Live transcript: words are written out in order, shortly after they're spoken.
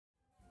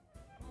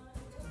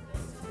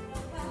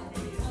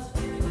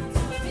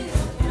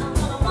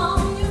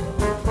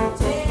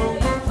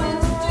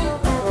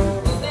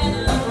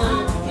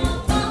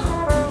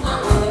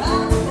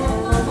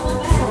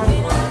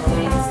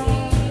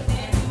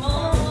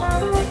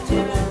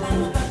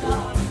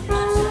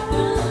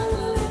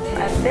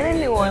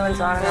ones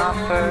on and off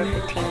for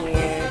 15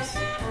 years.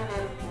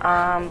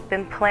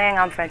 Been playing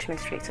on Frenchmen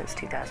Street since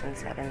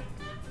 2007.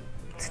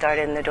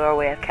 Started in the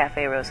doorway of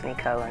Cafe Rose and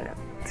Co. and have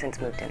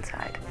since moved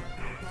inside.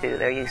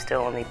 There used to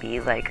only be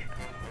like,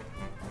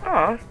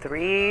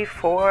 3,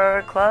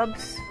 4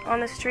 clubs on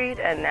the street,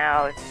 and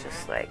now it's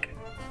just like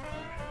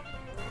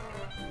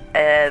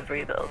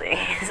every building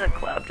is a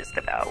club just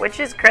about, which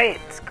is great.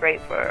 It's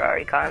great for our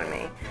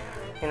economy,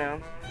 you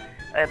know.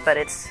 But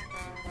it's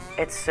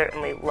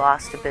certainly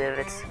lost a bit of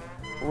its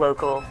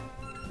local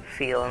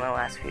feel in the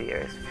last few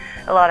years.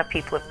 A lot of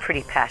people have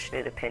pretty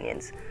passionate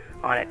opinions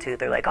on it too.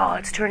 They're like, oh,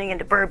 it's turning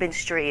into Bourbon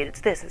Street,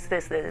 it's this, it's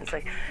this, this. It's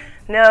like,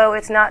 no,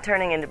 it's not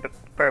turning into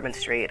Bourbon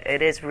Street.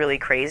 It is really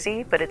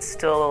crazy, but it's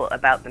still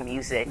about the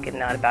music and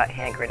not about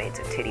hand grenades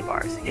at titty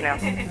bars, you know,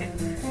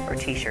 or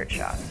t-shirt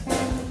shops.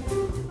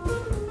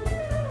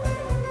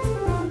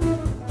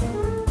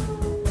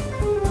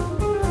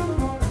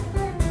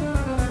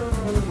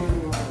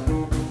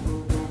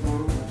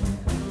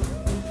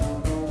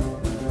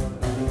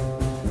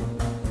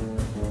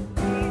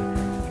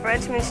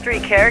 Frenchmen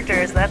Street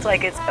characters, that's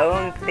like its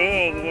own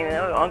thing, you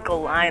know,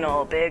 Uncle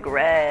Lionel, Big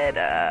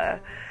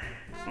Red,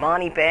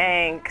 Monty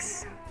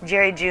Banks,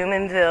 Jerry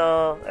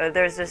Jumonville.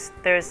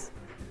 There's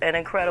an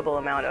incredible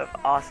amount of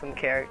awesome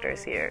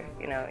characters here,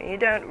 you know. You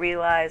don't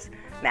realize,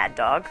 Mad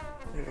Dog,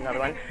 another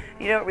one,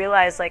 you don't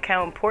realize like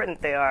how important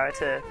they are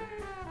to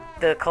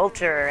the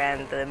culture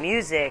and the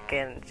music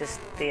and just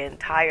the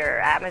entire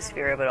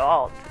atmosphere of it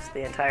all, just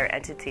the entire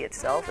entity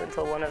itself,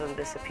 until one of them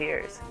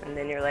disappears. And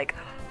then you're like,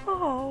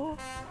 oh,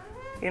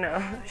 you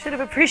know, should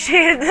have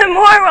appreciated them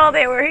more while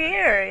they were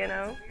here, you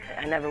know.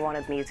 I never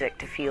wanted music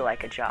to feel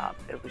like a job.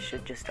 It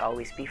should just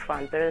always be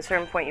fun. But at a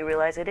certain point you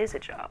realize it is a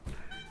job.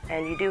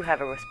 And you do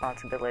have a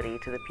responsibility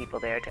to the people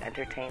there to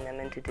entertain them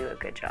and to do a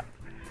good job,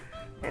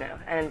 you know.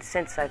 And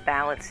since I've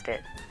balanced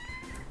it,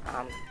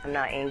 I'm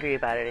not angry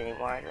about it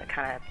anymore. I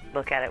kind of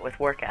look at it with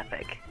work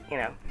ethic, you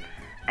know.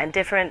 And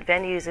different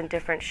venues and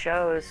different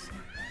shows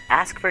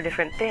ask for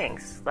different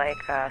things. Like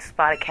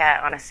Spot a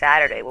Cat on a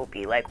Saturday will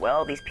be like,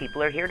 well, these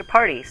people are here to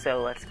party,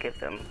 so let's give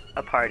them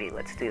a party.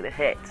 Let's do the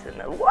hits and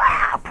the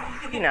wow,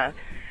 you know,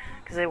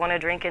 because they want to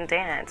drink and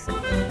dance.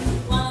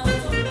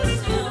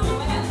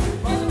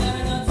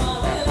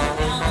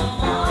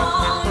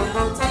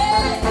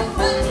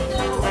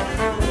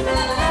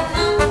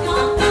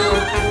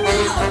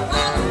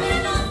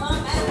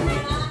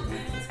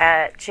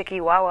 At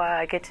Chicky Wawa,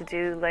 I get to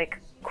do like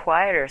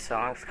quieter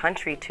songs,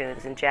 country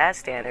tunes, and jazz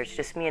standards,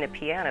 just me and a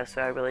piano,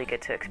 so I really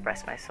get to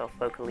express myself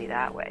vocally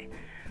that way.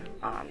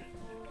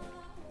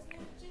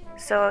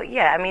 So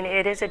yeah, I mean,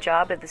 it is a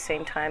job. At the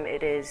same time,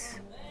 it is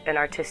an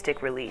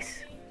artistic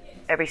release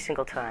every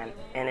single time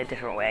in a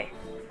different way.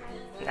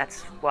 And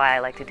that's why I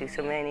like to do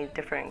so many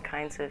different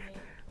kinds of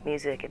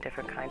music and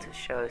different kinds of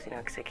shows, you know,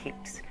 because it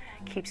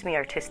keeps me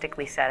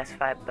artistically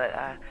satisfied, but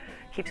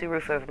keeps a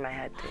roof over my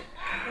head too.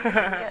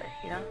 Yeah,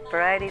 you know,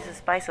 variety's the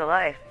spice of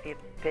life. You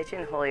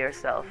pigeonhole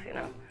yourself, you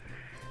know.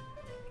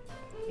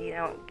 You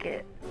don't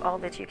get all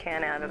that you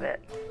can out of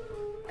it.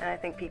 And I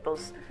think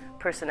people's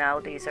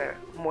personalities are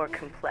more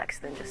complex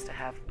than just to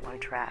have one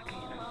track, you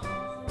know.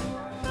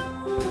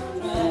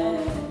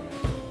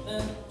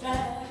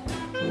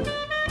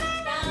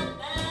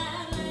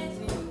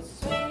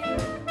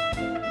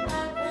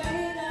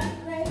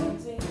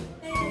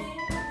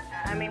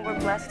 I mean, we're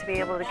blessed to be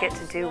able to get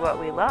to do what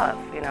we love,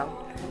 you know.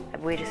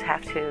 We just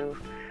have to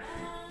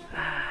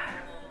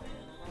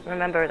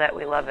remember that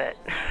we love it.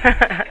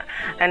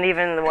 And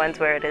even the ones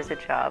where it is a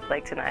job,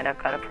 like tonight I've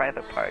got a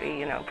private party,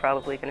 you know,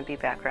 probably going to be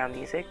background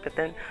music, but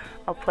then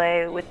I'll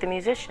play with the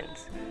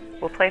musicians.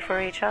 We'll play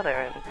for each other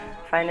and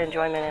find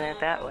enjoyment in it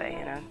that way,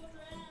 you know.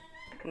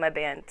 My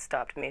band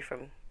stopped me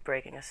from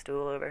breaking a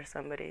stool over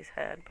somebody's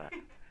head, but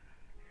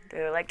they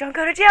were like, don't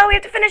go to jail, we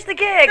have to finish the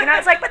gig. And I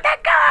was like, but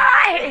that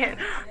guy!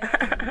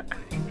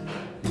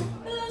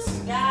 The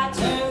sky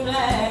turned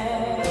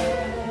black,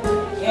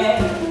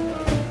 yeah.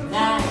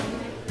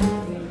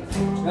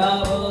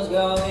 Troubles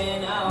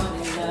going on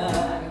in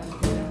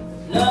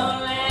the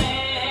lonely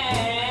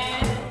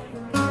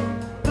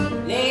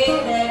late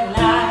at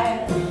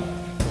night.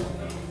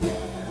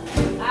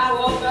 I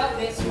woke up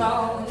this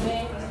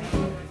morning,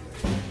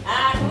 I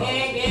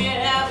can't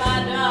get out my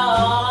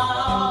door.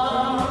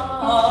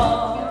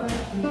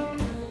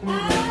 I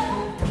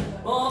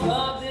woke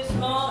up this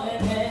morning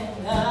and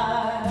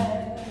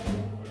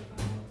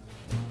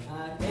I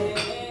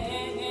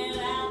can't get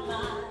out my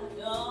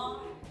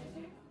door.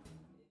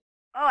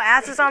 Oh,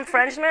 asses on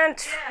Frenchmen?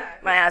 Yeah.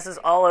 My ass is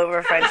all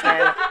over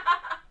Frenchmen.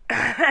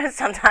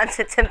 Sometimes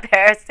it's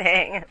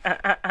embarrassing.